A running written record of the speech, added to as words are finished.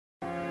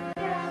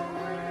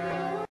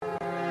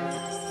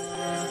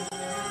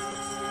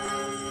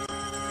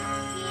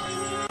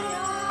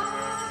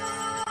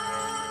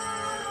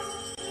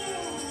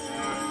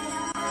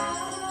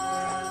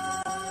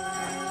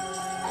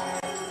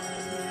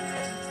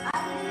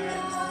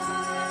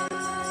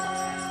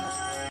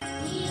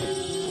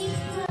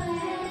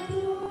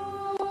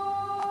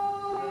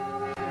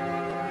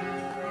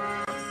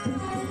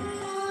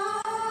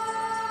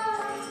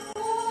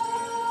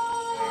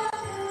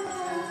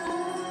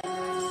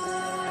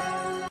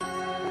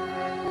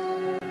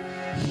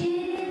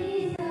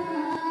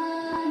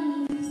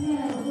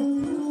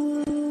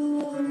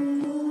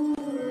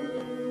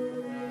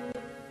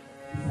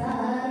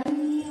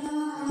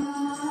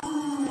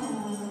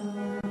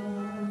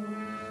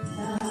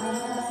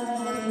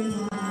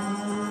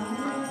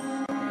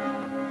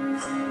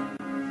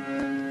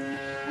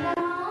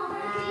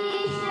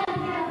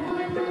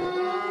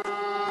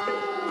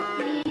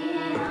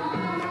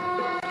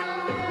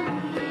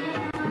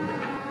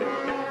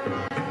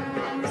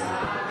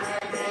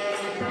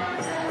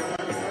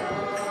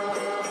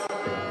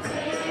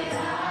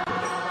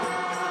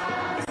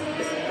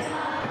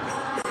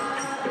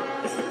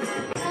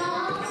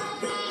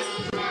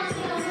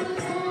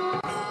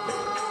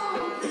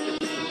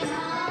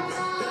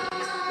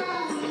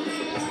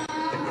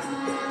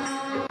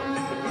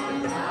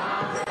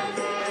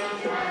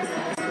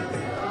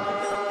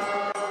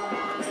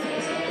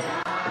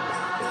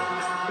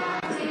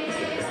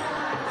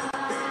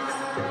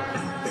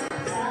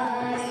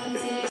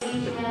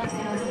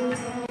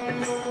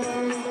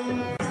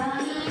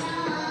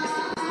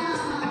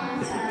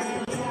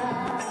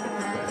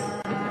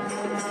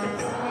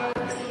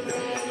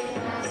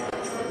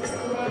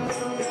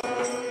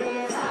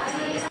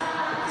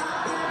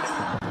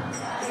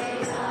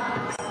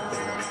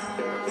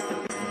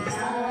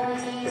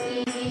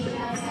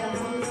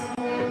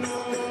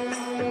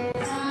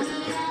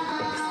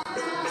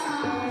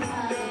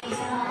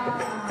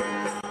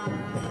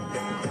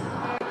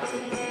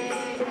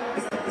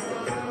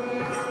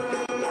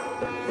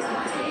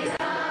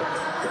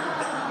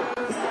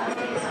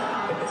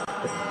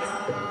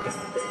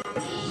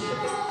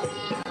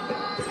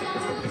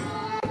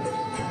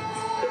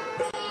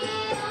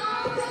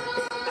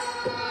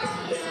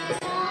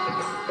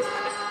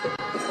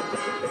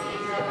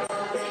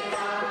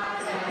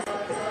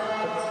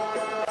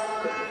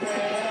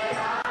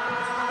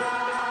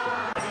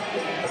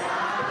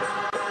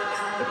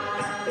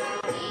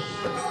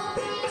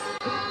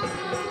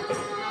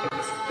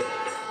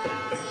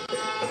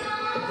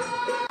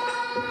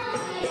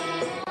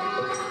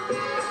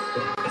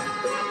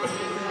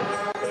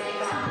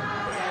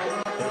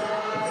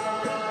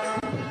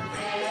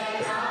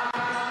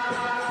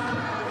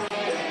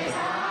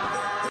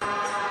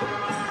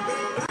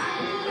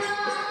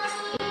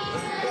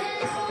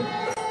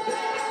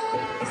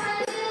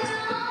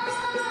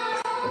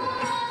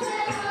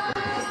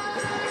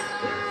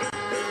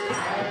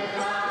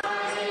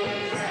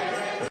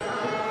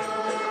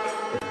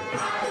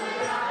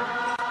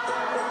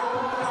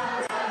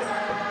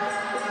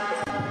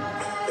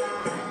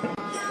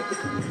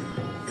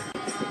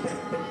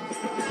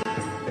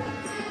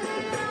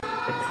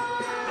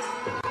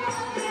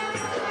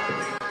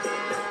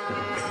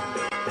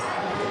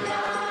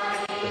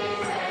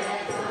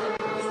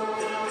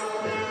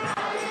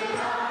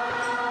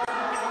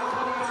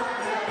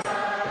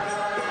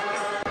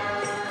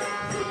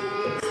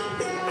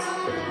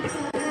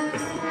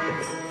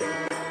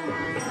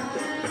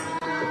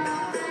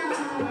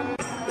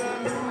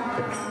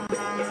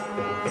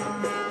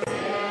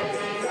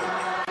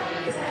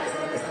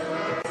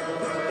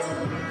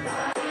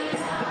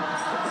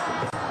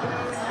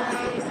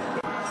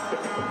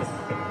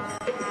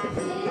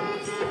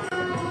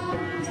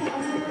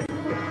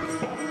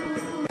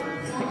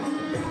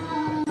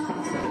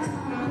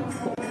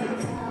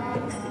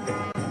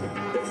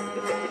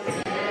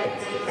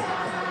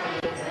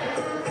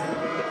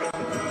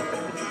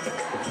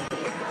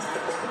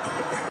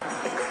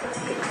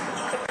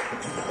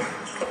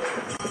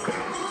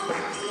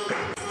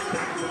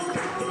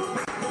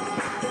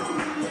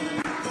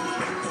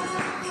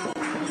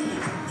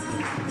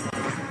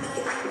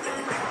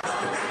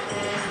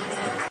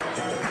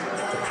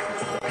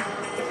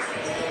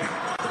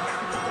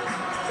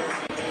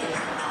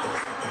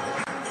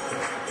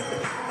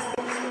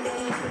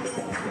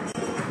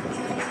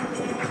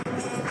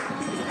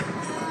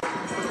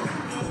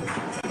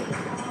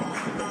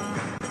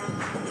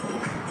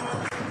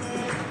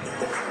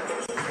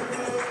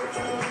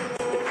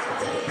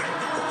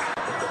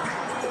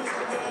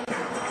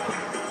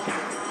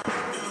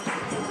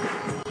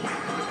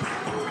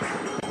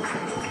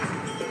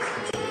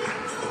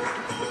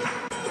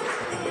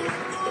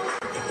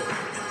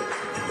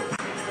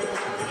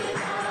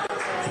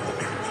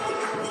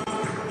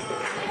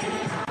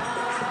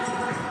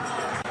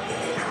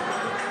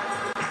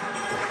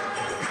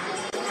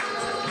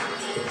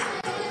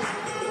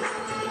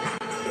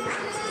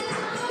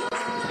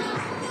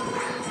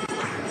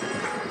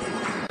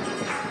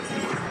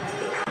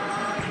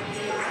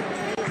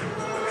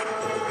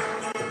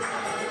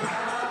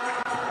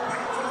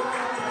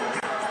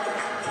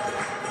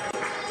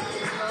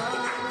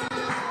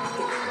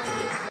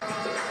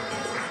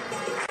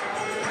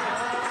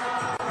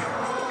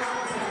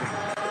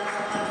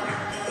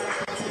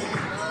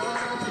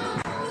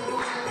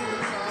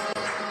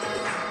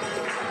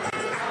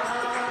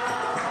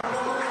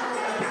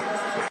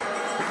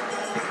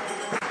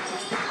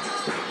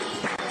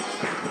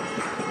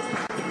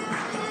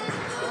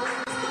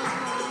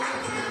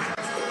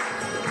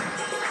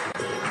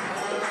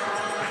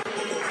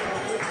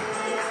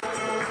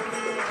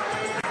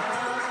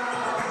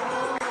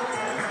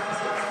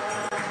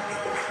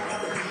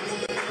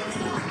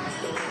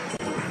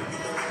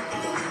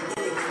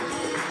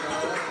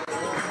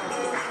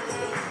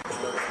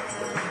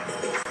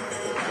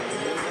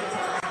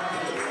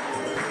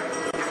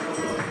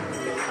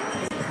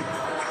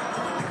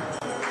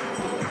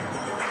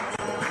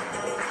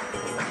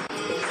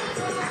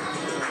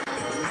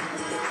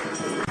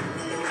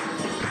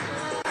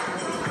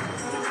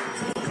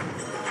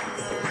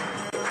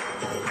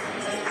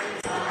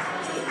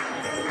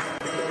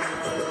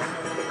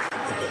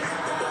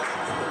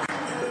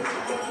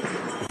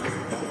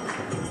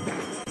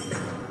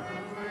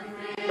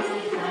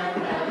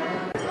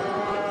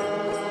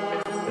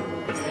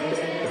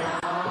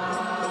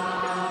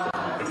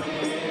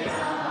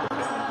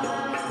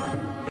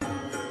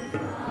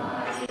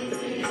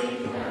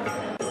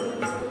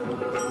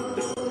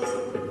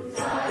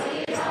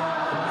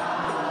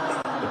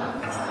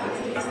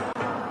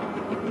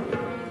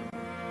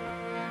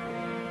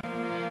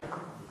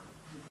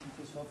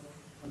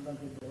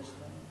Before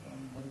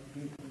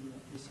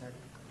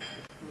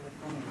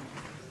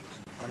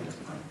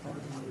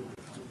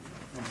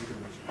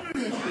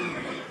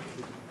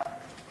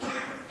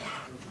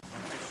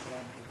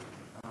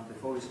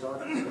we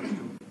start, I'm going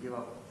to give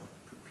up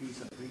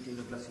peace and greeting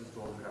the blessings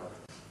to all crowd.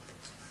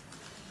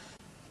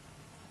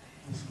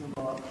 इसके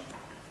बाद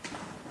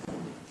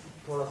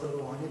थोड़ा सा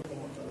रूहानी को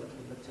मतलब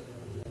lecture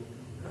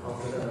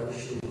After that, I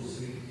wish to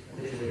speak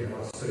initially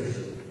about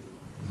spiritualism.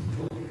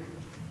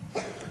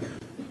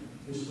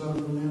 इस पर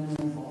दुनिया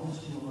में बहुत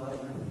सी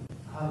मुबारक है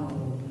हर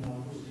मौजूद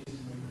कुछ चीज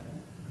मिलता है.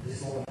 This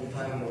moment in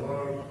time in the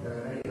world, there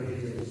are many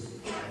religions,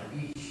 and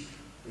each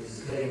is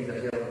claiming that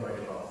they are the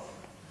right path.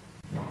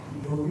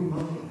 जो भी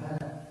मत है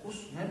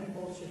उसमें भी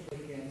बहुत से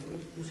तरीके हैं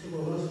उसे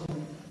बहुत से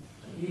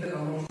Even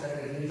amongst that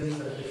religions,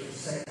 there are different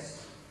sects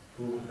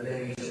who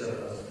blame each other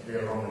as they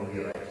are wrong and we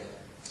are right.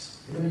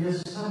 ये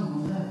सब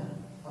मुझे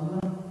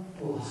अल्लाह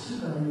को हासिल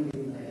करने के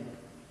लिए है.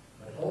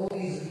 But all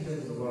these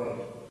religions in the world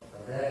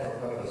are there for a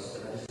purpose,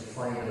 and that is to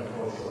find an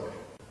approach to it.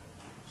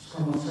 उसका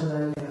मकसद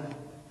है कि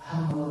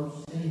हम और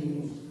सही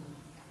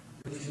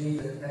Which means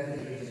that every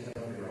religion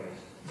cannot be right.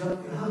 जब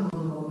हर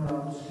लोग अपने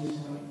आप को सही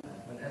समझता है.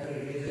 When every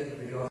religion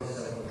regards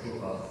itself on the true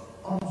path.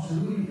 अब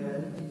जरूरी है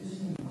कि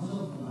जिसने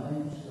मज़हब बनाए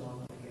उससे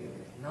आगे के.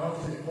 Now it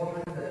is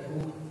important that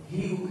he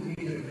who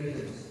created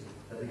religions,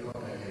 that we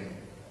contact him.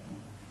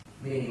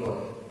 Meaning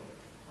God.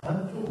 हर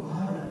जो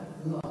बाहर है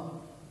अल्लाह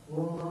वो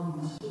ना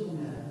मस्जिद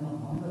में है ना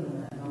मंदिर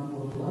में है ना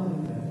गुरुद्वारे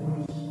में है वो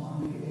इंसान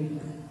के दिल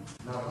में.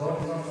 Now God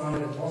is not found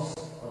in the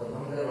mosque or the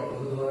mandir or the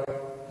gurdwara,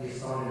 he is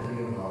found in the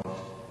human heart.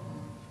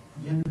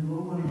 जिन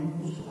लोगों ने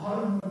उस हर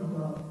मंदिर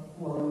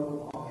को अल्लाह को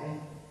पाया है.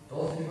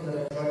 Those people that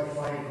have tried to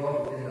find God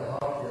within the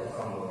heart, they have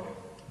found God.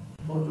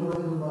 और जो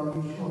लोग बाकी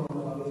शोर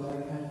लगा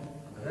रहे हैं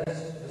The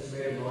rest is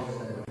very noise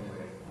and going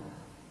away.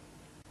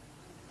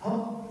 हम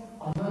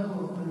अल्लाह को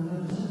अपने अंदर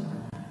नजर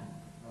करना है.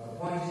 Now the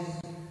point is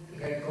to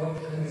get God to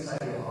come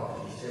inside your heart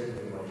and share with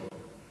everybody.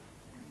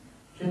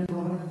 जिन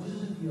लोगों ने जिस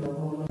किया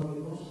वो अल्लाह के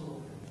दोस्त हो.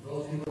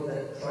 Those people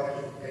that try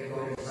to get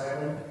God inside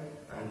them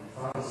and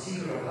found the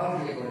secret of how to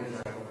get God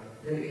inside them,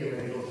 they became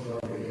very close to God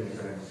and became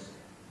friends.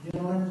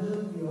 जिन्होंने जिस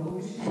किया वो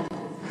किसी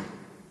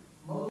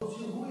मगर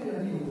उससे हुए या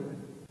नहीं हुए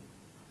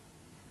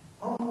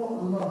हम वो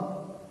अल्लाह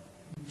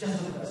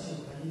जज्ब कैसे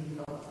करेंगे.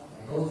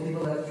 Those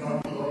people that found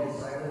God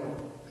inside them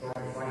try to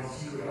find the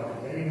secret of how to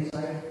get him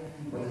inside,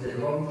 whether they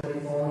belong to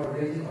any form of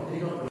religion or they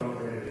don't belong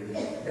to any religion,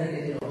 then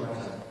it don't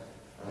matter.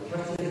 And the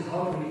question is,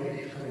 how do we get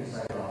it to come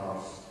inside our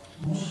hearts?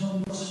 मुस्लिम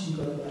तस्वीर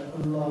करता है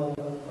अल्लाह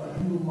करता है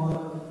हिंदू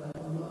मारा करता है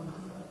अल्लाह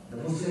करता है. The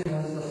Muslim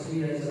has the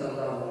tasbih and says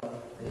Allah,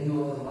 the Hindu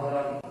has the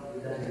mala,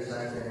 with that he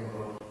recites the name of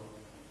God.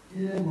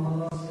 ये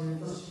माला से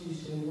तस्वीर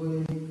से वो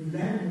एक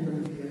लैंड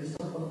मिलती है.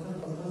 इसका पत्थर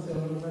से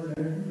अगर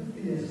लैंड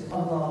मिलती है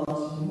अल्लाह अल्लाह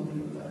से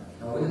मिलता है.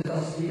 Now with the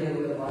tasbih and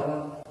with the mala,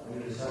 when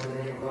you recite the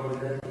name of God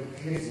with that, it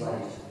creates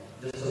light.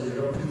 Just as you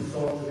rub two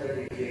stones together,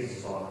 it creates a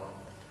spark.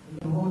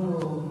 वो जो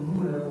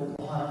नूर है वो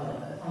बाहर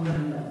जाता है अंदर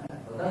नहीं आता है.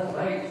 But that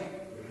light,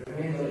 it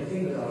remains on your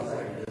fingers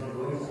outside, it does not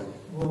go inside.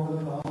 वो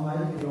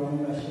हमारे जीवन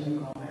में ऐसे नहीं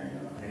काम आएगा.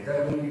 And that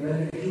will be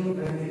beneficial in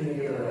the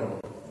other realm,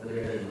 the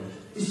greater judgment.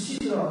 इसी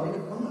तरह एक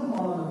अंदर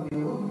माला लगी है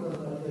वो भी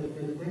करता है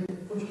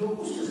कुछ लोग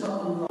उसके साथ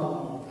अल्लाह.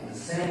 In the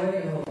same way,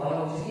 you know,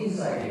 Allah is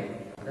inside you,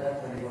 and that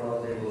 24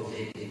 hours they will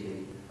take it.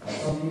 And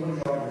some people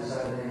try to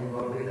recite the name of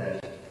God with that.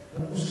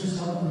 उसके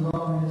साथ अल्लाह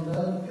मिलता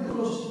है फिर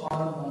वो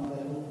स्पार्क बनता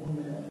है वो खून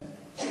में जाता है.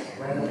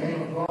 When the name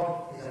of God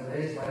is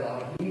embraced by the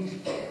heartbeat,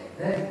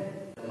 then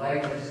the light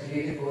that is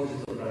created goes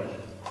into the blood.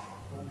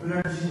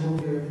 Blood से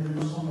होकर फिर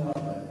नसों में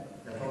आता है.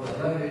 Then from the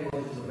blood it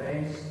goes into the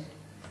veins.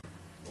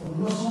 और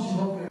नसों से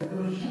होकर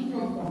फिर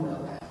शक्तियों को कम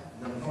जाता है.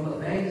 Then from the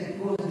veins it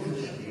goes into the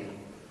shakti.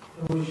 तो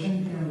वो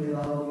शक्तियाँ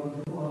बेदार हो गई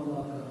फिर वो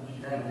अल्लाह का.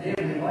 Then they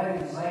revive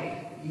inside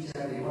each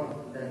and every one.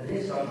 Then they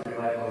start to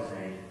revive God's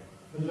name.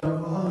 जब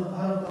हर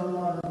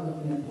अल्लाह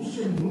करते हैं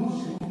उससे नूर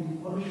से उनकी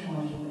परिश्रम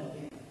हो जाती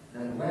है.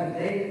 Then when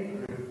they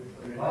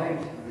revive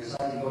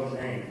reciting God's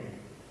name,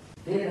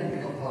 they then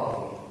become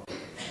powerful.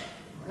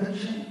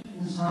 अच्छे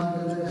इंसान के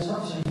लिए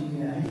सब सही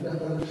है ही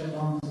करता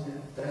शैतान से.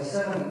 There are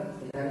 7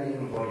 in every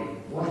human body.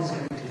 One is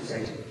connected to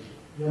Satan.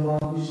 जब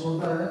आदमी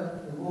सोता है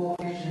तो वो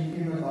एक शक्ति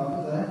में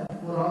ताकत है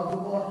वो रात को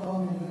बहुत कम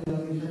निकल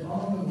जाती है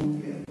शैतान में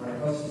घूमती है. When a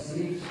person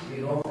sleeps, he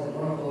knows that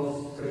one of those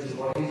spiritual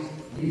bodies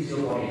leaves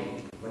your body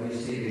when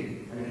you're sleeping,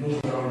 and it moves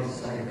around its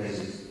tiny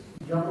places.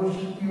 जब वो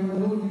शक्ति में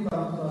नूर की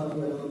ताकत आती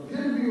है तो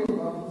फिर भी वो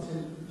ताकत से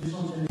जिस्म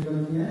से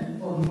निकलती है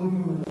और नूर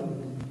में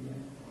जाती है.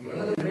 The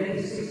other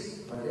remaining 6,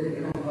 when they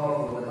become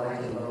powerful with the light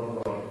and love of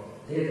God,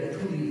 they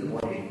truly leave the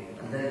body,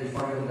 and then you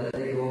find that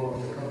they go to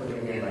the company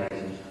of the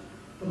enlightened.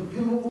 तो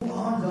फिर वो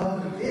वहाँ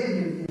जाकर देख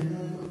लेते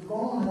हैं तो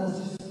कौन है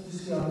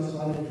जिसके आगे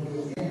सवाल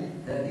जुड़े हैं.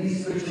 That these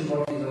spiritual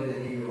bodies are in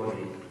your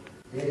body.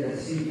 They that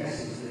see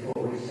essence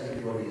before which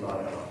everybody is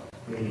bound up,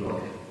 meaning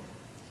God.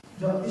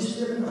 जब इस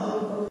तरह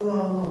अल्लाह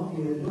होती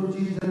है जो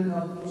चीज़ दिल में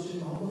आपको उससे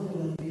मोहब्बत हो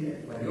जाती है.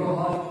 When your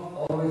heart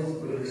always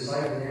will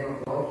recite the name of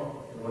God,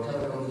 and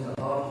whatever comes in the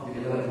heart, you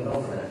develop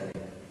love for that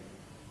thing.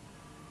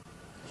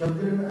 You find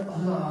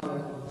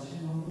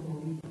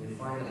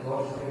that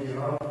God is coming to your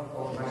heart,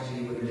 automatically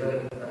you will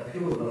develop a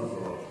pure love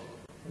for God.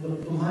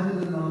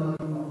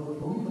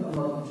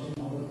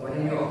 When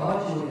in your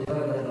heart you will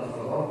develop that love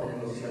for God, then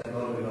you will see that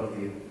God will love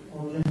you.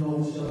 And then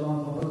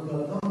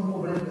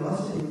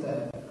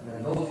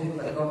those people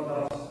that God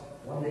loves,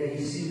 one day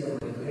He sees them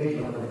with great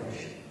love and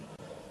affection.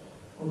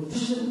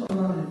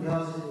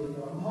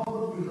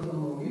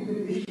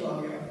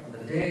 The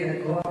day that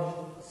God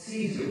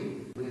sees you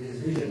with His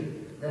vision,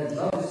 then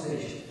love is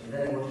finished, and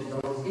then what is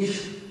known as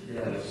ishq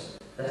develops.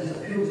 That is the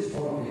purest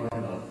form of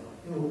divine love.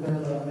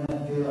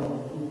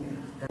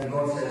 Then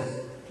God says,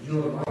 you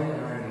are mine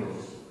and I am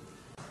yours.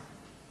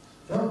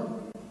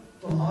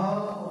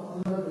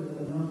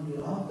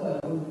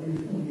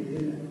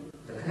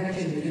 The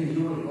connection between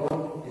you and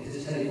God is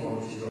this telephone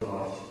which is your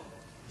heart.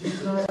 Just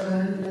as a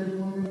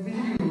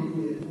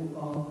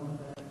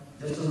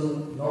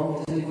normal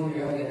telephone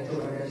you have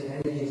electromagnetic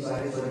energy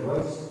inside it so it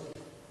works.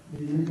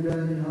 In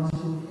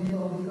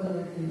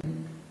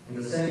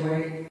the same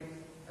way,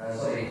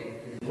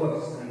 it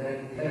works, and then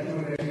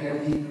electromagnetic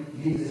energy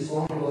leaves this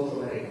phone and goes to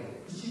America.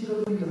 In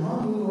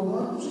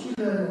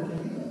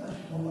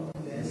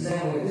the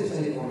same way, this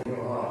telephone in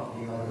your heart,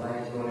 you have the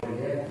light going in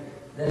there,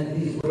 then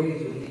these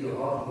waves will leave your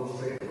heart and go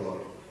straight to God.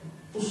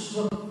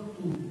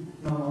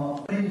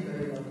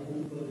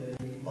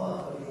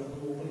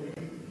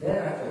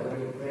 Thereafter, when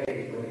you pray,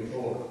 when you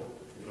talk,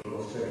 it will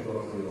go straight to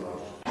God through your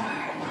heart.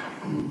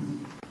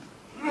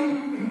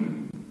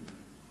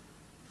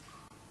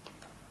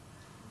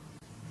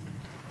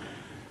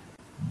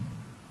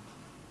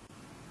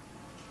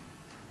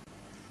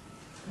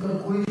 अगर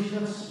कोई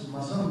शख्स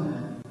मसम है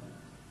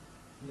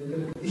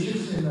लेकिन इश्क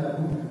से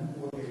महरूम है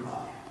वो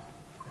बेकार है.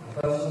 A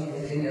person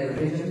is in a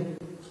religion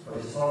but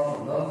is far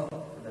from love,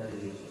 that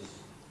is useless.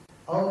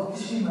 और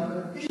किसी में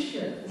अगर इश्क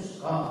है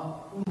उसका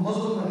वो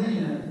मज़हब में नहीं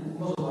है, वो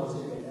मज़हब से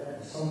बेहतर है.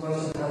 Some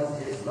person has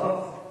his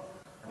love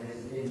and is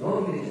in no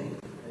religion,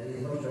 and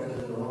is much better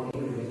than the one who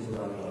lives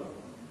without love.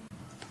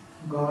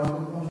 God को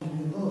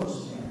पहुंचने दो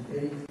उसमें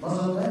एक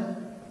मज़हब है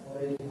और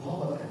एक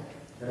मोहब्बत है.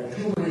 There are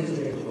two ways to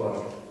get to God.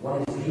 One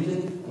is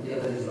religion and the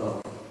other is love.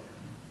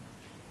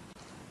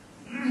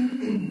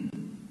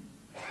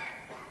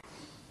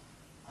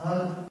 हर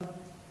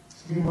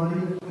बीमारी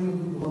का कोई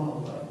दुआ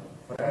होता है.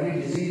 For every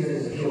disease there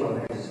is a cure and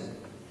medicine.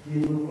 ये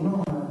जो गुनाह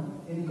है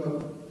इनका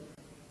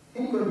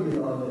भी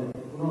इलाज है.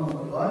 गुनाह का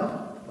इलाज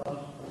बस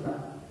अल्लाह.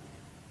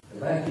 The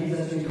bad deeds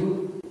that we do,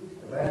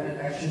 the bad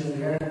actions we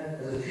have,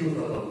 there's a cure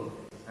for them.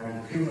 And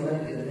the cure for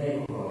that is the name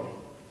of God.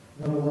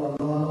 जब वो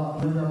अल्लाह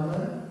मिल जाता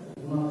है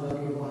गुनाह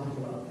जाके बाहर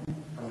चलाते हैं.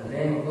 And the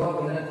name of God,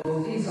 when that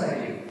goes inside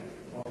you,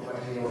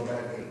 automatically your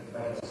back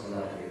from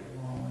that you.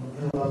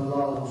 फिर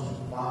अल्लाह उसको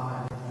पाक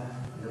करता है.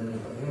 Then a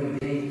human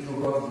being through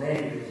God's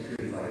name is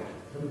purified.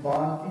 फिर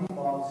पाक की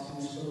पाक से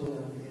मुस्तक़िल हो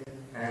जाती है.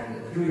 And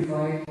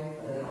purified,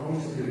 and then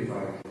also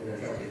purified in a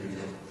attractive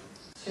region.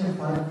 सिर्फ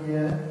फर्क ये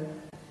है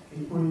कि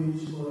कोई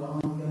इसको राम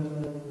कहता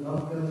है, रब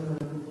कहता है,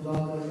 खुदा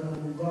कहता है,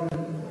 गॉड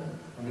कहता है.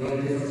 And the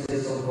only difference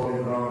is some call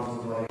him Ram,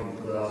 some call him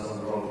Buddha, some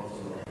call him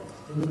Sunnah.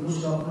 लेकिन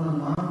उसका अपना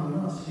नाम है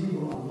ना, असली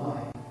वो अल्लाह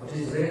है. But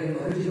his real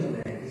original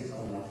name is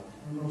Allah.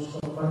 उसको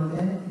पढ़ते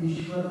हैं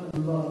ईश्वर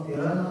अल्लाह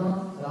तेरा नाम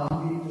राम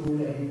भी तू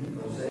रही.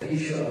 So say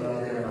Ishwar Allah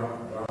Tera Naam,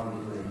 Ram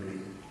is going to be.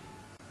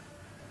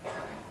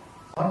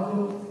 अब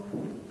जो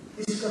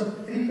इसका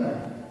तरीका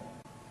है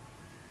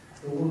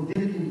तो वो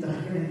दिल की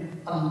तहरीर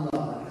अल्लाह का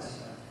है.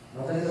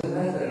 Now there is a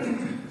method,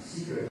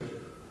 secret,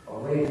 a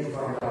way to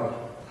find out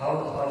how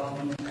the heart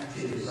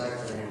actually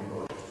recites the name of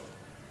God.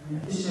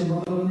 इससे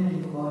मतलब नहीं कि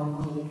तुम्हारा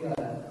मतलब क्या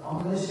है.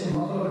 हमने इससे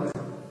मतलब है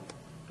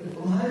कि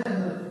तुम्हारे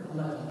अंदर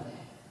अल्लाह जाता है.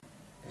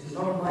 It is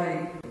not my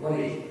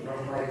worry, not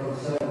my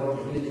concern what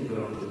religion you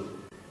belong to.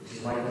 It is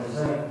my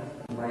concern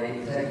and my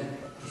intent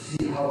to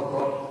see how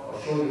God, or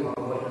show you how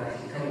God can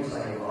actually come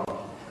inside your heart.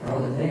 And how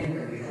the name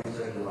can be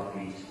transferred to the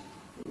heartbeat.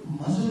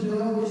 मज़हब जो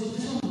है वो इस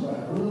जिस्म का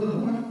है. वो तो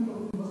रूह है.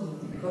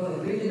 Because the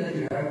religion that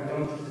you have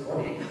belongs to the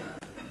body.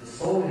 The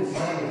soul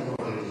inside is no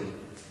religion.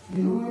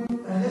 ये रूह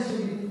पहले से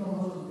भी इनका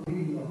मज़हब कोई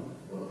था.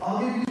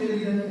 आगे भी चली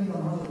जाने का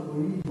मज़हब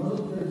कोई.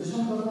 मज़हब का जिस्म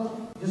का था.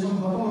 जिस्म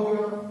खत्म हो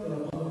गया. तेरा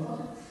मज़हब था.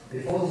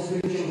 Before the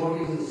spiritual body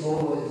and the soul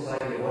was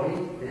inside your body,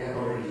 they had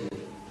no religion.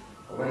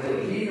 But when they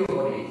leave your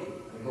body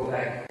and go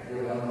back, they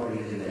will have no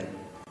religion there.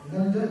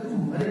 लेकिन जब तुम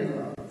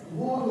मरेगा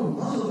वो जो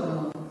मज़हब है ना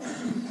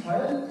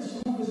फाइल इस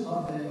रूह के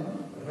साथ रहेगा.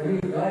 When you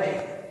die,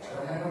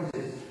 what happens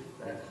is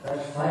that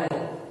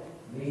final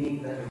meaning,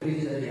 that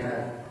religion that you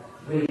have,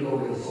 will go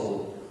with the soul.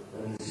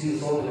 When you see the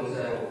soul, you will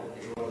say, oh,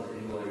 it was the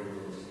glory of the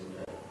soul.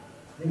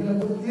 लेकिन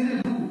अगर तेरे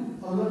रूह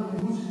अगर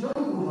रूह से जब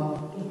हुआ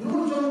तो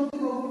रूह जब तो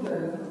हो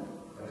जाएगा.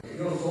 But if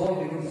your soul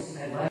becomes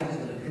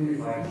enlightened and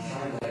purified,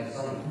 shines like the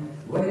sun,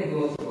 when it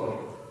goes to God,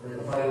 then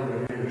the fire will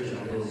remain rich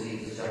and they will see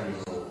the shining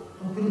soul.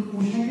 तो फिर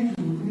पूछने की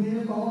जरूरत नहीं है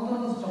कौन सा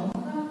बस चाहता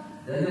है.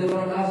 Then they will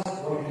not ask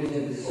what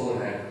religion this soul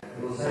had.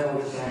 They will say, oh,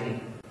 it's shining.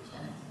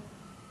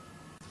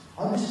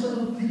 अब इसका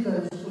जो तरीका है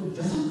इसको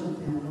जज्ब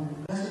करते हैं हम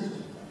कैसे.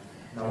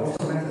 Now what's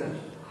the method?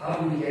 How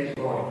do we get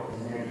God?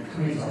 His name to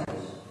come inside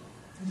us.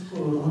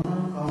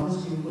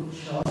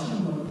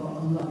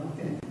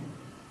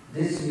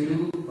 This we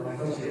do by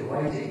firstly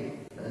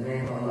writing the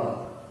name of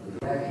Allah with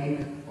black ink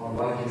on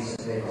white piece of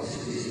paper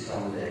 66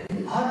 times a day.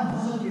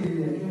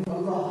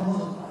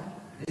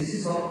 This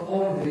is not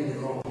all religions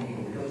of all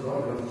people because God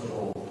belongs to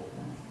all.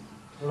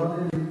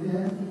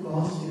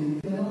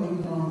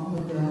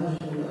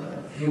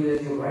 Few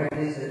days you write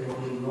this and what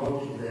you know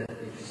that if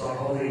you start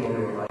hovering over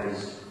your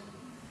eyes.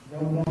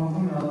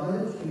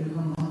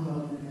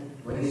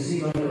 When you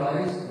see on your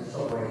eyes,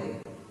 stop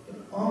writing.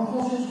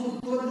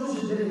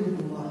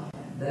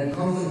 Then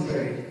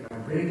concentrate and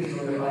bring it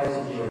from your eyes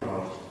into your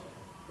heart.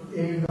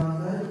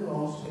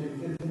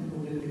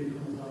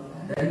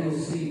 Then you'll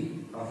see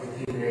after a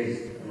few days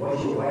what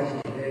you're writing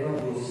on paper,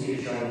 you'll see it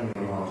shining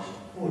in your heart.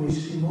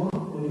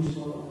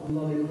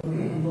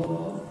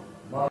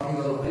 Markings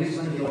of the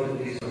policeman, you are the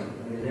policeman.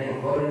 And the name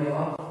of God in your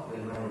heart, the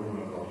man or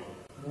woman of God.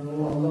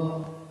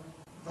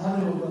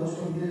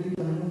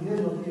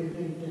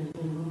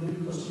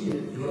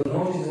 You will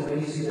notice that when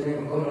you see the name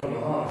of God on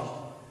your heart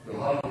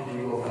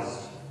will go fast.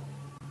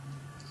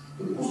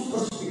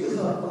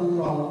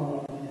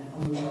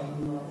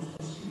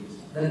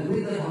 Then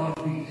with the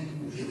heartbeat,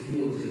 which you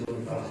feel is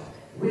going fast,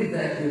 with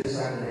that you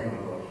recite the name of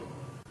God.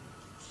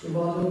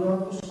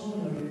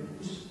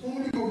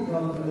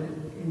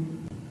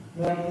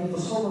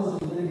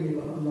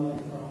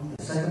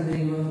 The second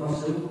thing you must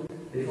do,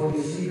 before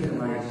you sleep in the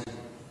night,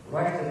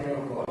 write the name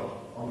of God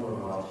on your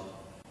heart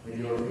with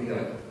your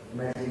finger.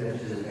 Imagine that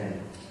it is a pen.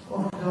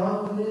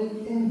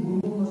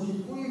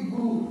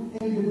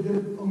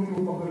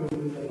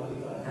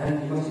 And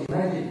you must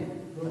imagine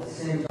at the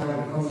same time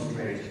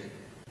concentrate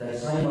that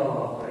sign of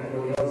or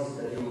anybody else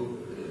that you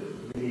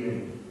believe in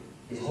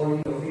is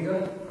holding your finger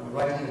and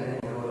writing the name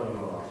of God on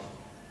your heart.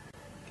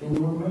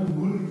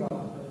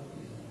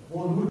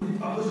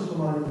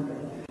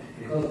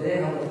 Because they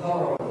have the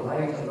power of the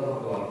light and love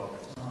of God.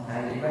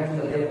 And imagine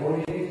that they are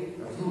holding it,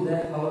 and through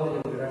that power they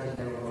will be writing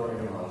the name of God in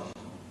your heart.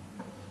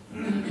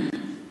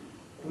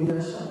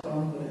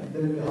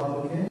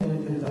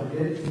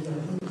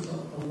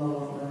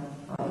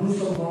 Do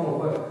some form of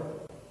work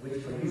which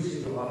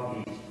produces your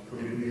heartbeat to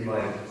be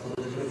revived, so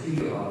that you can feel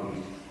your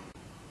heartbeat.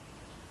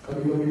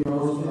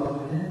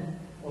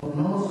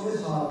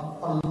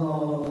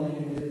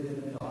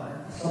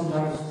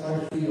 Sometimes try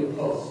to feel your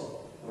pulse.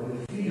 When you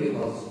feel your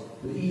pulse,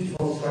 with each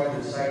pulse try to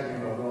recite the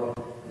name of God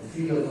and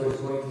feel as though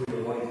it's going through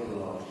your body to the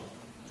heart.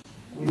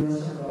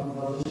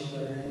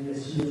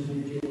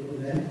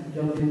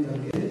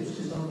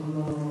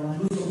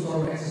 Do some sort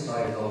of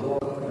exercise or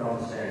walk up and down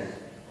the stairs.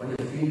 When you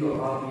feel your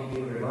heartbeat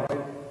being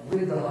revived,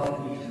 with the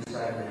heartbeat you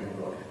recite the name of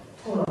God.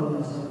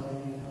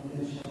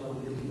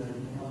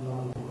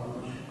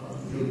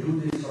 If you do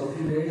this for a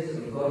few days,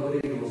 and God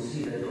willing, you will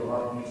see that your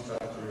heartbeat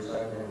starts to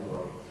recite the name of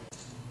God.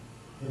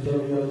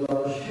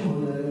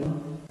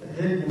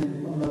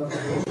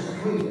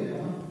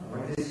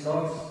 When this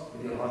starts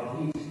with your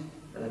heartbeat,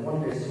 then one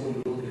day soon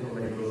you will become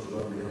very close to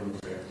God and become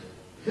Spirit.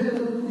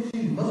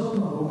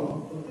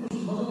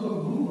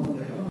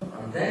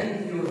 And then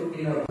if you're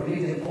in a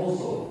religion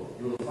also,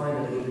 you will find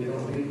that you will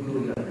become a big guru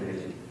in that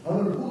religion.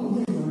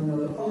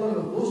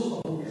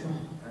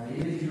 And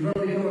even if you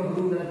don't become a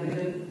guru in that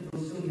religion, you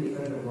will still be a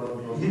friend of God.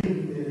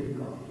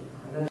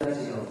 And then that's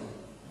enough.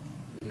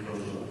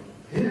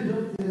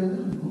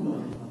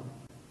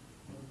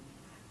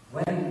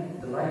 When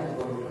the light of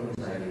God will come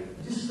inside you.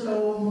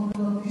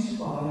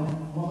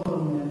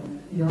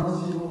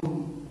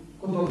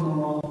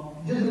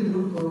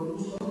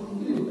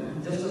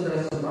 Just as there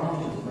are some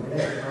mountains,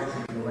 magnetic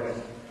mountains in the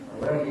west, and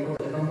wherever you put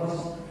the compass,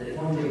 they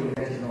point you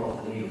magnetic north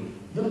and you.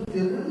 And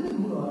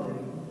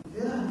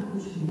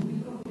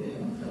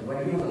when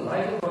you have the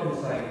light of God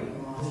inside you,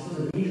 just as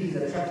the needle is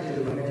attracted to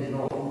the magnetic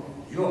north,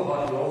 your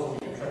heart will also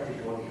be attracted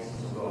to the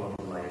essence of God and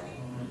the light.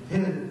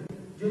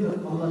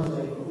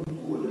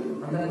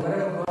 And then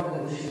wherever God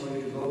has wishes for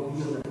you to go,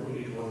 you will pull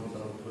you towards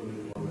Himself, pull you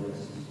towards the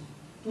essence.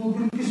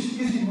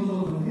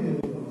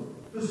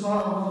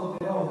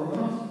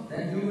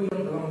 Then you will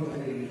not belong to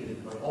any religion,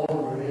 but all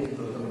religions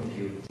will come to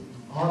you.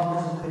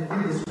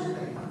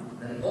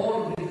 Then all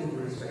religions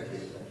will respect you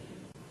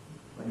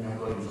when you have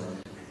God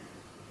inside.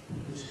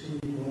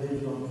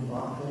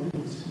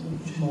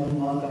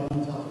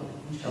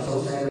 Also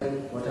saying that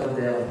whatever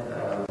they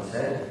have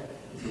said,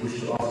 if you wish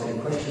to ask any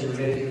question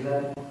related to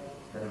that,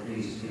 then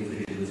please feel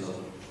free to do so.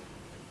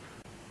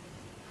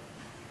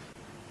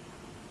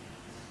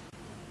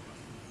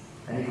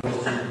 Any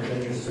questions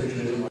related to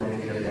spiritualism or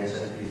anything like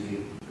that, please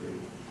feel free.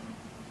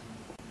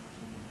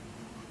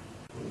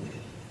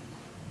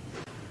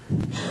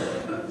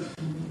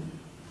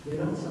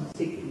 There are some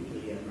sick people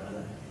here,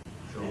 brother.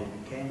 Sure.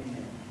 Can you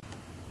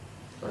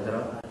Start it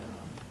up.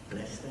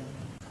 bless them?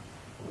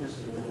 Yes,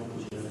 just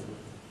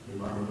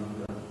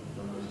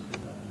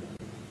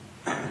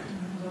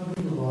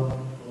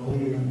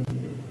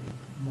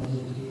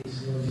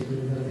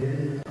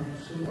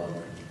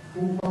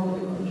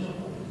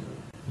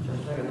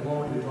like at the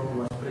moment we're talking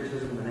about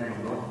spiritualism in the name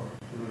of God,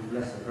 we will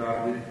bless the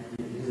crowd with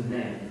His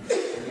name.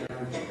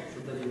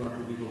 Should that you want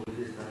to be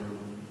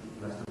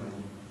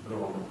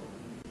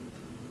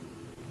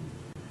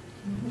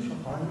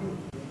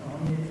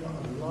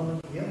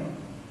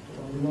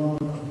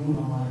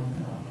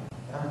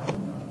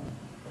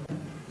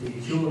The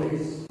cure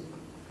is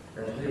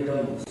that we have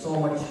done so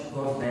much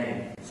God's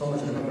name, so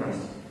much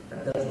remembrance,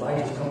 that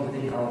light has come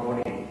within our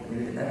body, and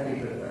within every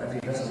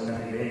vessel, and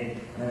every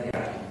vein, and every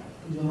atom.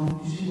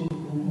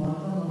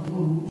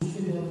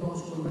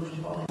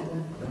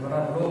 And when I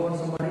blow on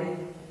somebody,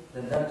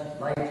 then that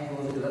light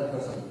goes into that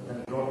person, then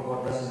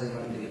God blesses them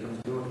and it becomes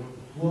pure.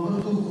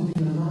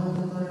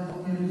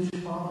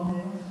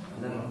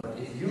 And then, but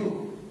if you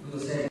do the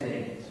same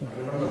thing,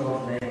 remember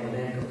God's name, the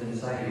name comes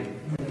inside you,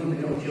 and you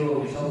become pure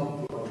yourself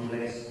or too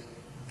late.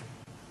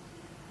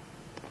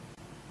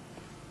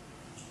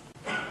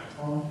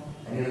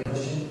 Any other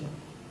question?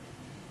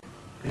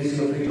 Please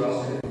feel free to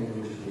ask anything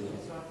you wish to do.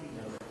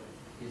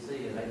 You say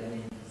you're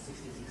writing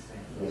 66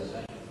 times. Yes.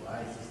 Why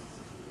 66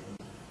 times?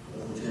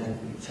 Which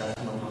is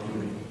chapter number 2.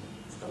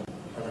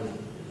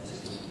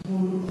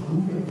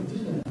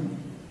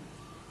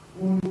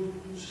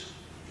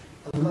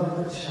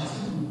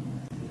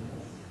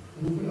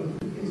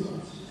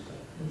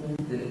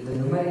 The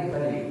numeric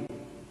value, you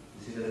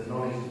see, the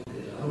knowledge, the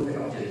Harufi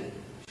object,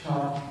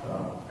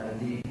 and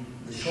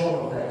the short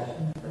of that,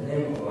 the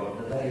name of God,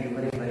 the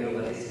numeric value of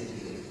that is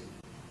 66.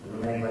 The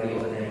numeric value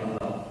of the name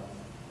Allah,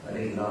 that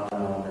is La,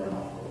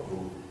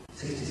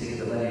 66 is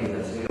the value of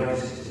that. So you write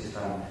 66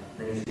 times,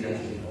 then you see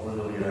actually,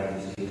 although you write, you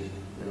see it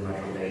in a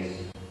matter of days.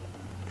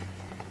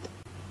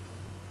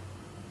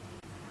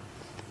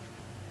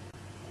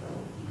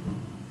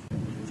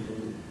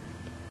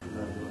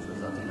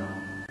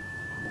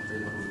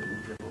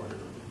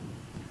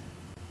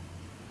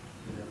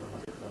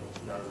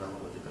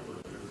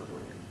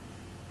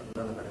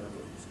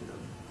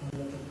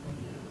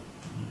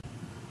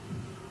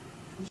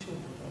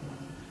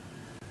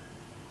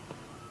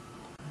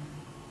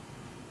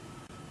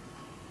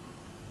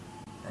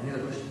 Any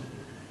other question?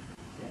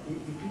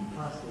 If you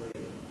pass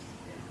away,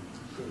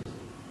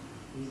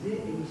 is there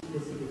any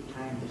specific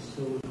time the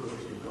soul goes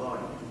to God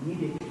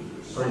immediately?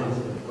 Sorry,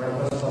 when a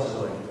person passes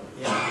away?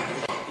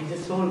 Yeah. If the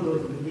soul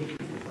goes immediately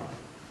to God,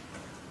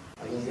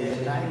 or is there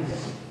a time that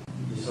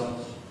You saw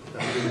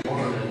that we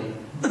already.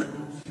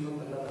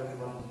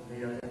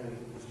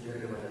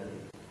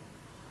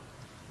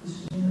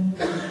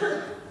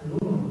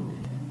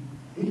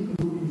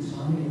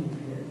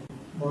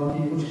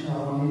 बाकी कुछ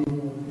आवामी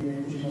होती है,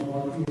 कुछ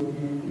नवाती होती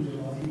है, कुछ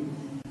जमाती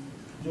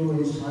जो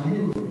इंसानी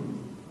होती है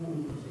वो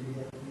ऊपर चली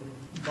जाती है,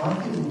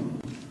 बाकी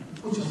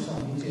कुछ ऐसा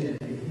नीचे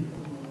रहती है.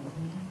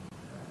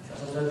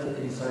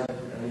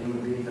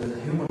 There's a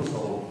human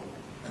soul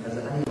and there's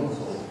an animal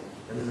soul.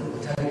 There's a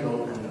botanical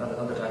and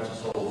other types of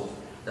souls.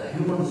 The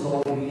human soul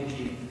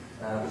immediately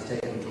is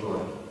taken to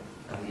God,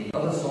 and the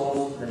other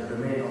souls then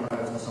remain on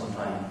earth for some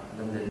time and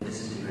then they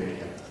disintegrate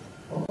again.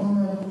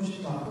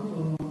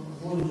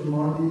 वो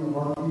जमाती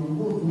नवाती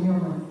वो दुनिया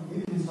में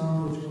एक इंसान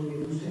को छोड़ के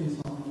दूसरे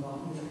इंसान को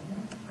दाखिल करते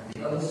हैं. And the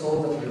other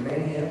souls that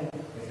remain here,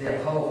 if they are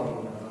powerful,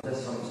 possess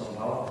some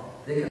power,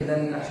 they can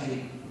then actually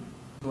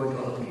go into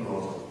other people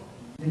also.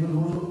 लेकिन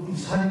वो जो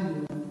इंसानी है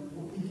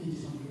वो एक ही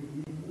किस्म की है.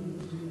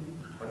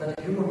 But that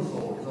human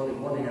soul is only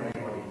one in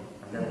everybody,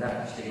 and then that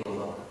actually goes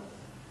up.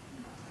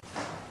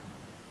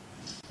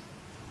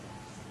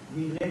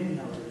 we read in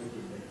our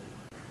religion that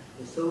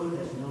the soul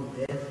has no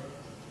death,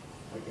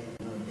 but there is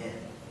no death.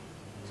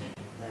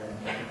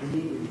 I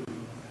believe in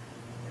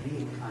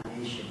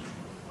reincarnation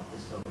of the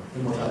soul.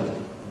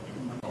 Immortality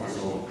of the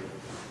soul.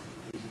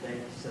 Is that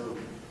so?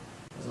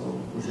 So,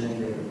 मुझे नहीं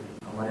लगता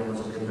हमारे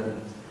मज़हब के अंदर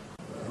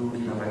रूह की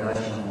ना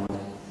पैदाइश ना मौत है,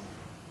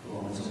 तो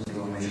हम समझते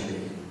हैं हमेशा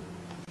देखिए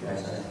क्या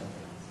ऐसा है.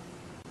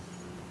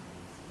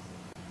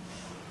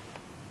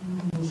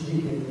 वो सही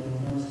कह रहे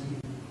हैं उसकी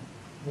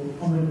वो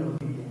उम्र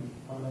लंबी है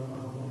अल्लाह का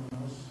हुक्म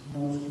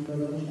है उसकी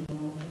पैदाइश ना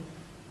हो.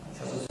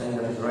 Just saying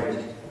that is right.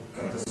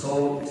 That the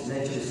soul, its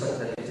nature is such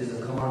that it is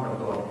a command of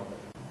God,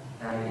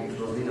 and it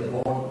was neither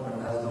born and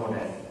has no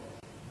death.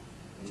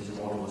 It is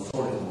immortal. The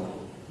soul is immortal.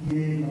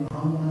 ये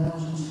मकान बनाया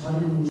उसमें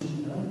सारी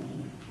रोशनी डाल दी.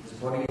 This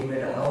body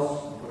made a house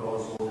and put all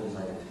souls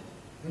inside it.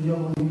 फिर जब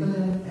वो निकल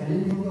जाए पहले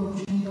भी होगा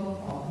कुछ नहीं था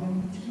आप में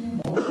कुछ नहीं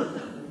बहुत.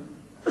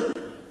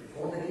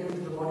 Before they came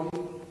into the body,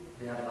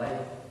 they had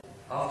life.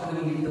 After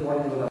they leave the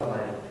body, they will have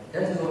life.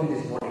 That is only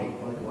this body.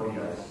 Only the body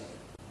dies.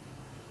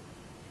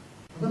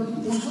 अगर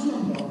उसको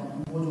चमका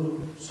वो जो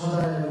सदा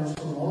है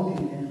उसको मौत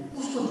ही है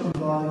उसको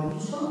चमका है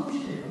दूसरा कुछ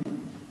नहीं.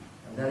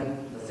 And then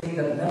the thing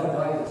that never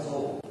dies, the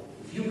soul.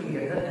 If you can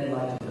get that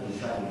enlightenment and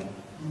shining,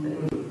 then you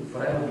will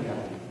forever be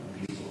happy and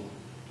peaceful.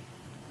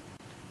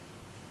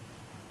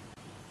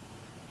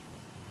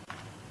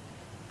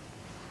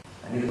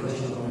 Any other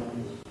questions or comments,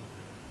 please?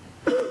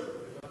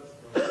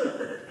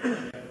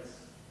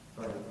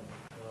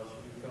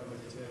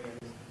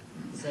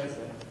 Says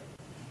that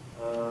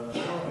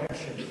our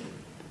action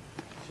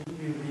should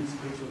be lead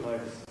spiritual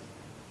lives.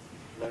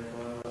 Like,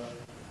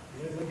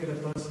 let's look at a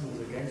person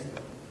who's a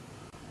gangster.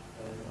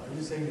 Are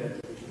you saying that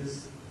if this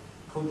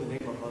quote the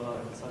name of Allah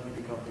and suddenly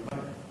become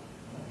divine?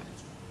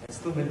 And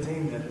still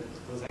maintain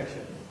those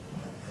actions.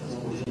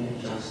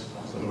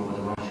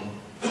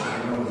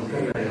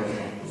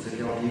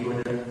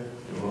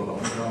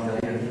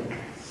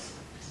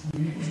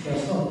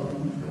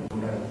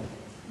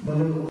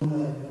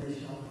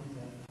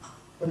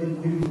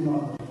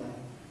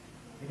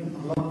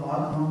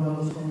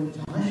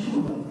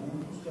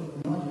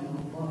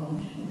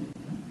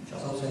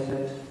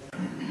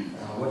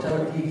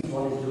 Whatever deeds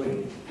one is doing,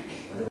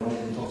 whether one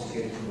is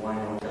intoxicated to wine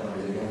or whatever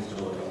is against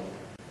the order,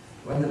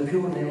 when the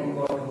pure name of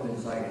God comes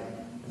inside,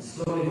 and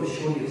slowly but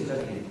surely and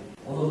steadily,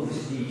 all those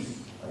misdeeds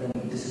are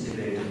then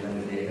disintegrated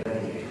and they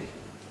eradicate.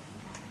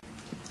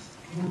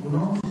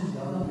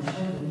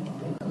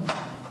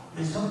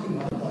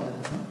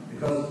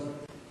 Because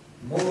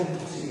more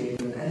intoxicating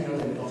than any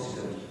other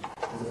intoxicant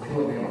is the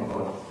pure name of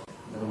God.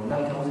 And when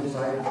that comes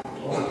inside,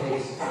 all it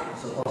takes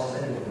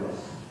surpasses anything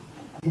else.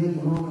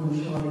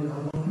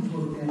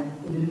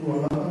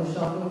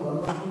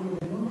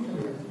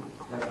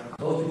 Like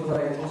those people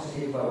that are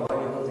intoxicated by wine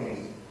and other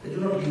things, they do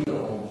not leave their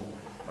home.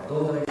 But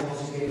those that are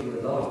intoxicated with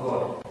the love of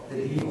God, they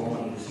leave home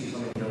and receive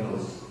something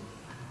jungles.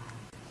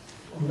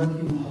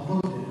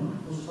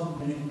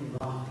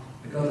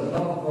 Because the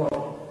love of God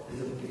is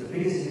the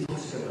biggest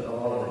intoxicant of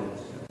all of them.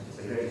 It's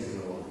the greatest thing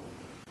of all.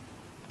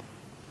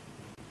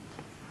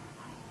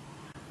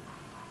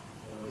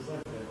 It's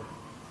like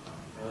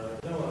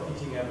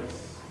eating habits,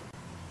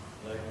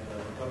 like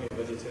becoming a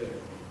vegetarian.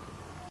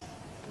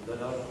 Is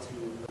that up to,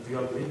 do you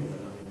agree with that?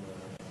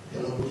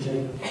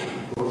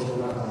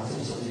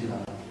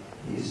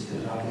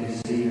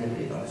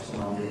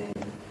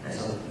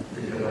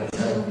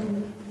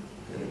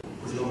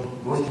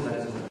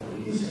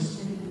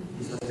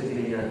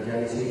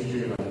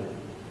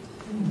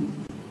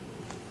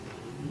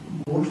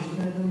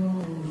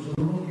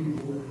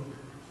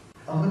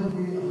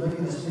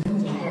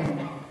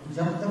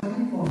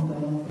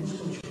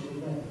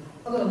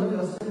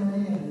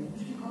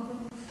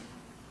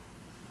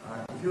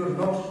 If you are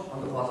not on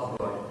the path of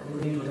God, then you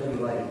need to tell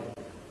your life.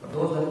 But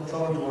those that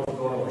travel towards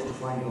God or wish to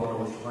find God or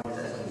wish to find His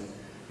essence,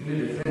 you need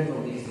to refrain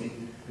from these things,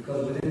 because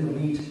within the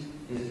meat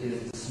is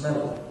the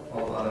smell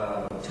of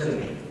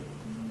tyranny.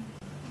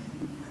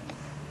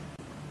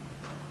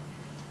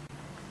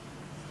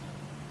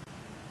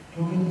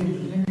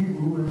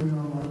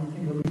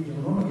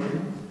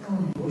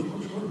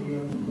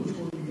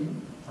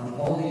 And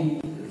all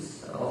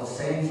the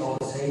saints, all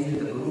the sages,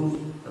 the gurus,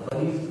 the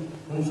banis,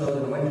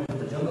 whomsoever went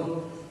into the jungle,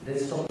 they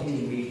stopped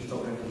eating meat,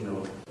 stopped drinking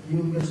milk.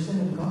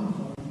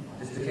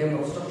 This became an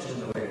obstruction in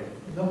the way.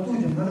 But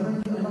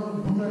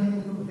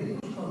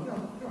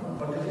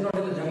if you're not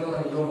in the jungle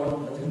and you don't want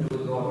nothing to do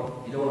with God,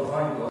 you don't want to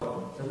find God,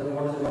 then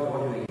what does it matter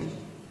what you eat?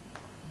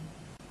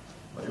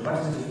 But the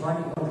matter is you want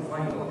to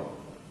find God.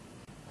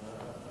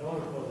 I don't want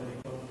to cause any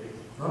conflict.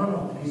 No,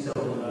 please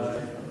don't.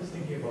 I'm just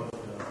thinking about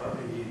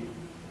after he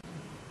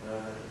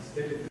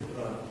stated the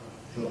Quran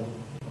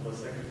about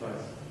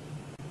sacrifice.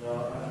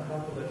 Now, I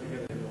can't put that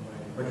together in my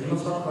mind. But you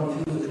must not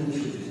confuse the two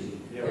issues, you see.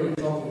 Yeah. Are you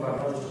talking about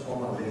not just a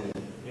form of religion?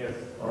 Yes.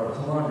 Or a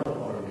command of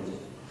religion?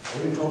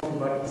 Are you talking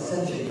about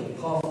essentially the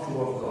path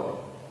towards God?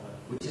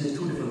 Which is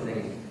two different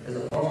things. There's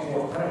a path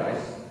towards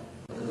paradise,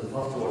 but there's a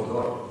path towards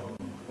God.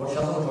 What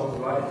Shastra talks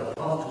about is the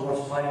path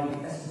towards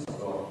finding the essence of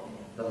God,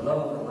 the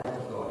love and the light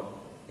of God.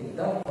 In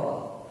that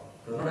path,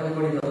 because not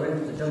everybody that went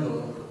to the jungle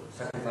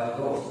sacrificed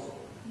goats,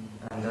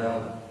 and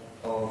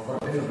or for a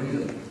different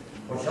reason.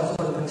 What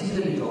Shastra is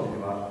particularly talking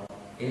about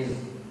is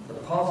the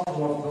path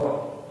towards God.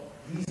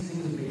 These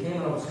things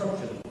became an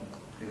obstruction,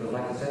 because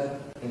like I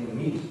said, in the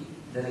meat,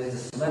 there is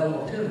the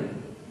smell of tyranny.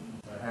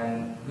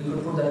 And we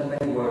could put that in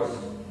many words.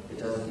 It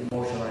has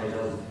emotion, or it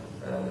has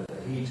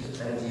heat,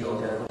 energy, or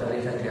whatever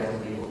exactly has in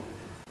people.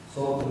 So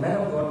the men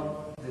of God,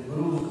 the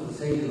gurus, the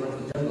sages went to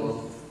the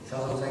jungles.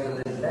 Shastra saying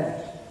that they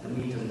left the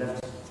meat and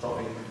left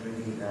stopping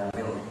drinking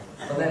milk.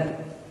 But then,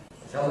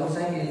 Shastra was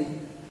saying is,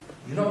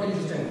 you're not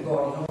interested in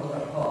God, you're not on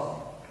that path.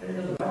 Then it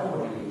doesn't matter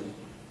what you eat.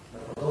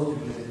 But for those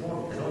people, it's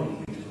important. They don't eat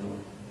meat as well.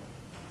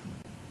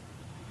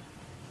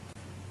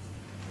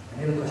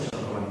 Any other questions on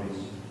one,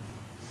 please?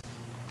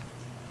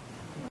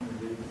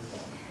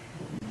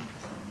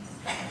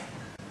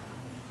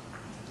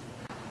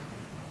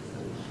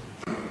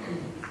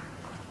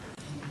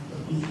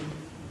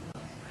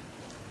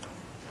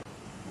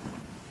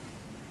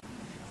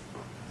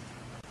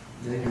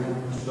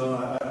 So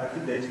I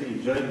could actually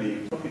enjoy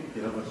the topic,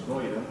 much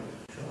more,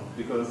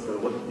 because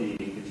what the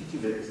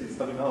teaching that is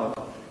coming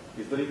out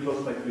is very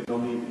close, like with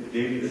only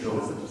daily that you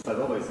listen to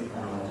Sadova, I see.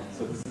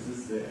 So this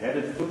is this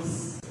added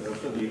fruits, so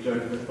the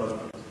enjoyment part of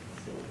it.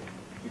 So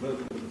you got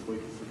to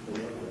wait to see for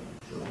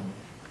Sure.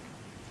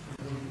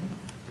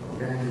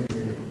 Okay, thank you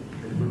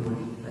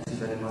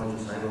very much,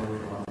 Sadova,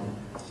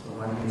 for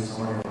having me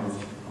somewhere else.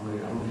 I'm going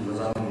to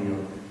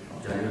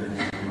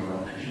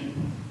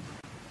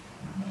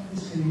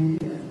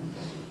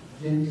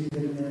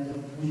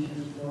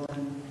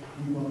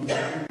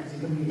Jai.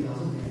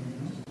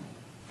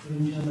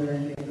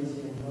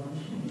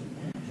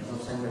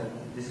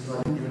 This is why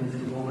I'm given a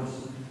few moments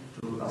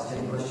to ask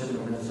any question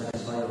and then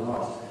satisfy your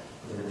heart.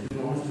 There are a few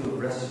moments to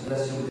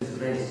bless you with His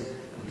grace,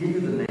 and give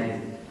you the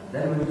name. And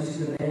then when you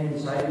see the name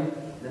inside you,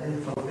 then it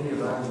will fulfill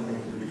your eyes and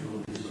make you ritual,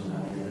 peaceful, and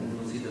happy. And then you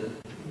will see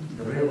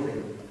the real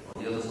thing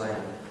on the other side,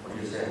 what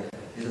you said.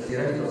 It's the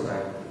theoretical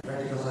side. The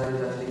practical side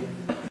is actually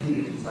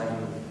feeling it inside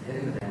you,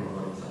 hearing the name of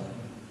God inside.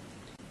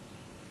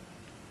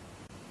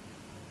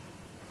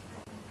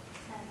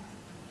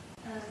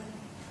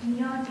 In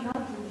your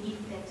belief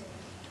that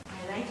by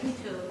writing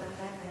 66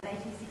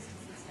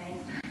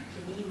 times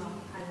the name of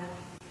Allah,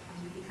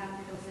 you become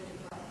closer to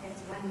God.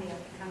 That's one way of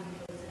becoming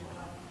closer to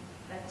God.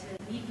 But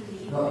we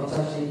believe... No, it's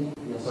actually...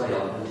 sorry,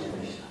 I'll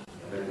finish.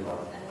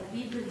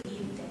 We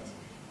believe that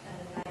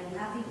by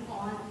loving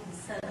all and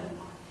serving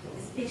all,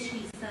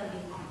 especially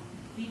serving all,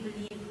 we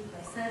believe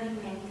by serving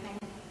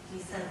mankind, we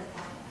serve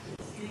God.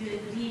 Do you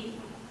agree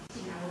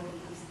in our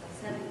beliefs? By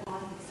serving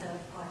all, we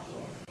serve God.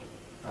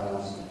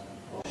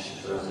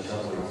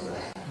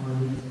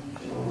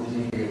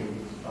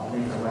 आपने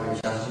हमारे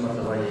शास्त्र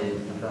मतलब ये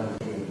मतलब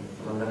कि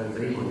अल्लाह के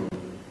करीब हो जाए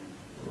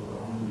तो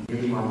हम ये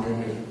भी मानते हैं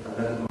कि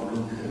अल्लाह की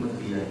मालूम की खिदमत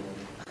की है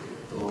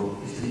तो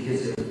इस तरीके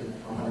से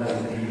हम अल्लाह के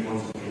करीब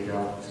पहुँच सकते हैं क्या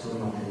इसको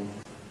मानते हैं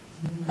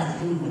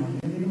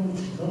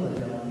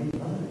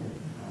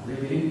We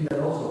believe that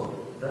also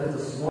that is a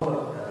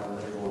smaller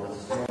reward, that's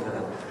a small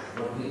level.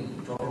 What we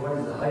talk about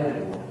is the higher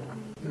reward.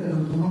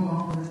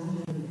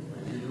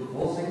 If you do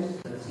both things,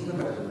 then it's even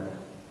better than that.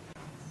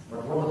 But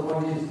what the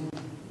point is,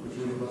 which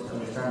you must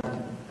understand,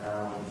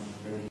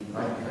 maybe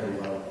not very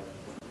well.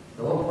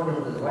 The whole point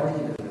of the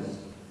dividing difference is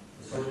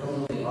so it comes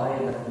from the eye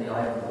and from the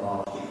eye of the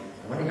heart.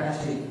 And when it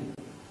actually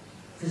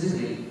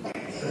physically,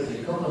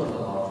 spiritually comes out of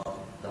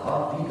the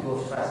heartbeat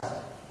goes fast.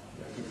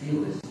 You actually feel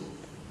this.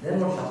 Then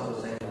what Shastra was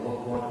saying, the whole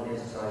point of the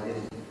exercise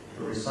is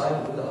to recite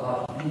with the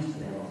heart beats the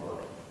name of God.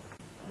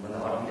 And when the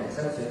heartbeat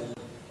accepts it,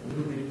 you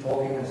will be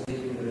talking and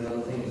sleeping and doing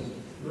other things.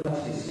 You will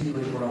actually sleep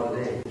 24 hours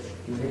a day.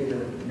 You make the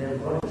name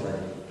of God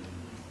inside you.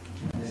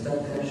 And it's that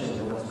connection,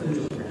 that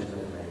spiritual connection that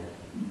is made.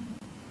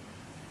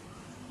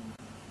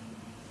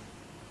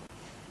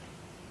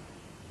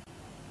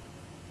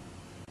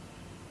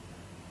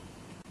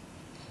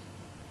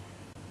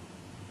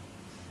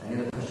 Any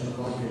other question or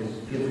comment, please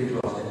feel free to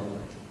ask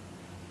anyone.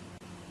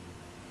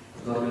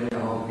 God willing, I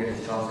hope we get a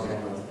chance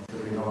again, but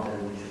should we not, then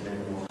we should make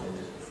the most of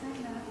it.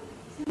 Sometimes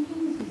we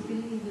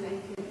believe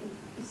like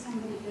if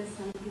somebody does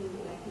something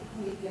like a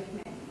black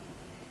man,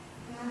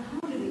 how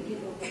do we get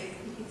over it?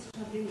 If it's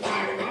troubling,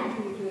 how do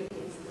we do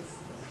against this?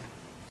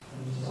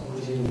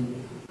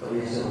 कभी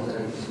ऐसे होता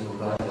है किसी को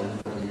गाली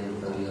कर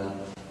दिया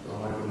तो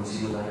हमारे को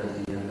मुसीबत आ जाती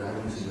है गाली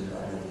मुसीबत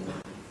आ जाती है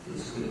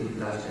इसके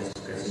इलाज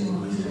कैसे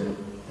होगी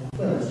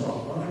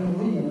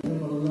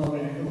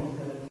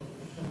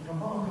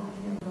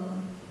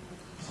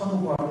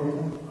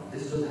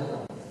This does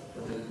happen,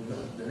 but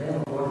the name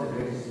of God is the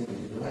greatest thing.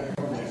 When it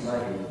comes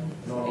inside you,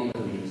 not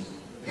evil deeds.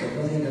 There's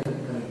nothing that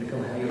can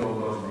become heavier over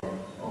God's name,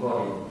 or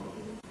God,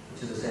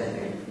 which is the same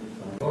thing.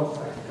 When God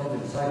actually comes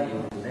inside you,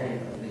 His name,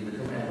 you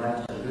become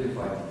enlightened and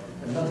purified.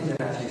 And nothing can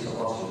actually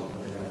surpass you.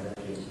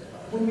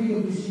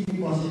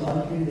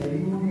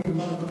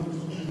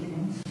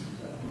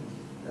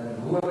 And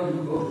whoever you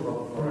go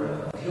for a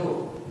cure,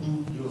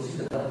 you will see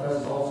that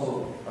person also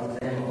has the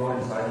name of God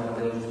inside him and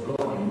they will just blow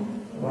on him.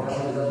 What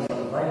happens is that the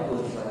light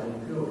goes inside him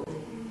pure.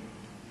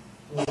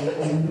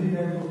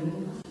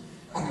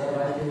 That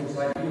light came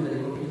inside you, then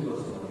you will eat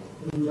those ones.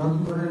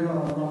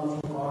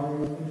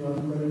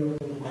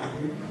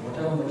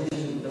 Whatever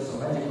magician does some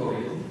magic over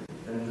you,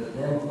 then the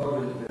name of God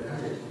will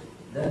cut it.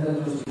 Then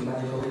they'll do some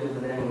magic over you,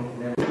 the name of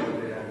God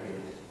will eradicate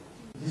it.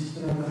 Just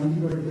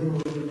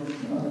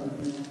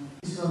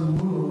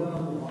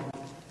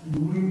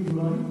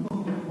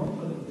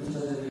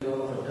as if you have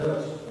a lot of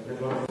dirt, you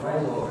get a lot of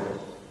flies over it.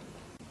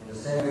 In the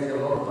same way, if you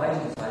have a lot of light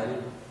inside you,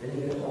 then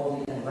you get all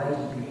the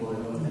enlightened people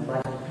and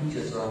enlightened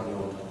creatures around you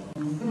all the time.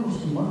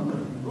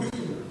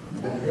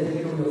 Then they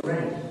become your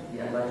friend, the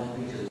enlightened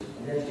creatures,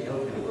 and they actually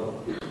help you as well.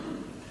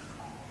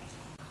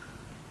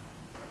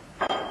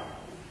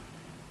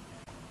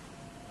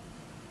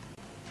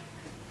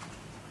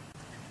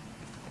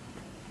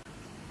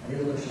 Any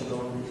other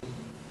questions,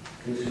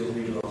 please feel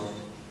free to ask.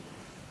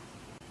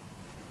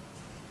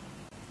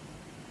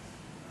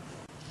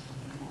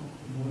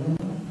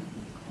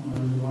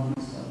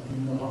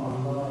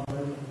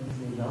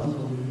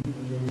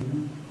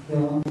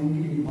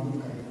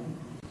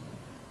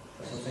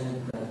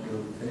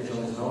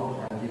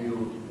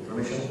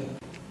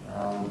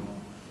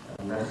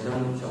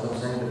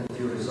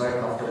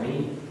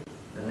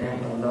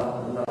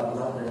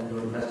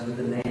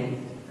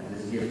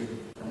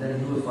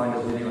 Find a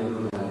video and do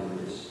it with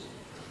this.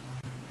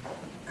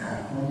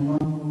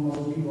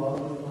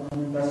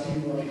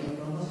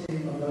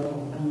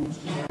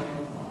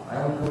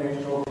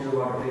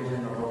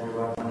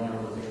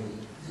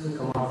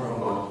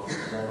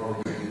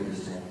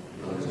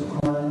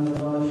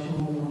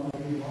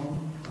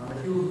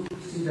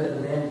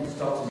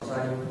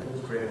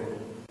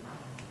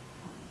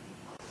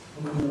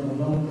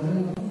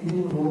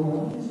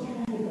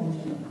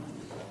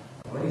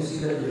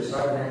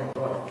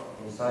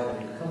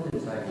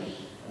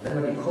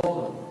 call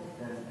them,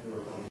 then they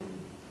will come to you.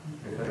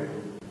 They're very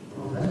good.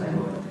 That's my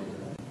point.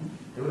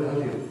 They will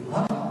help you.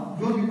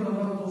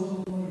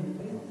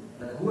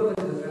 That whoever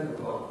is a friend of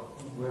God,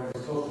 whoever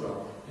is close to God,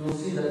 you will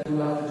see that you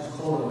will have to just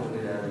call them to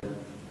the area.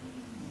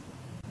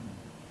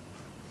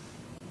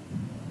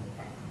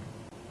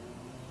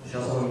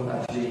 Shall someone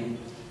actually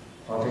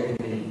partake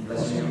in the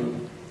blessing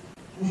you?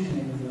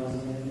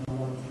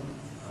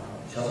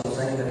 Shall someone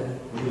say that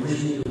when you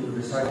wish me to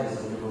recite this,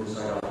 and you will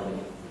recite after me?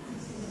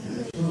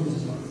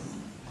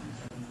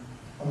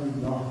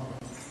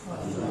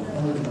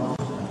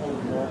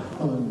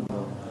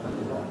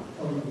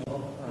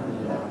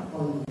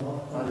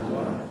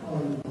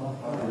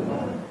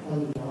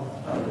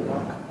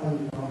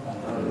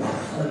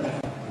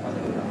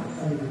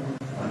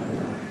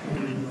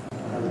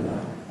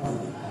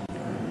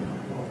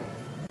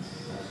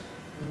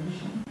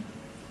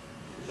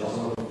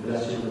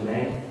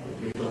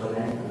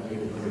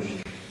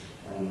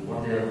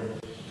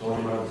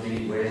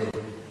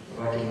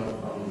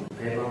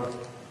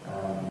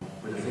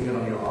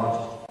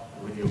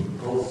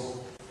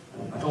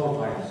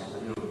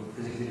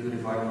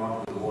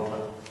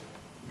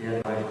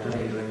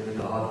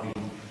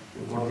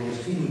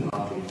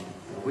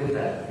 With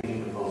that,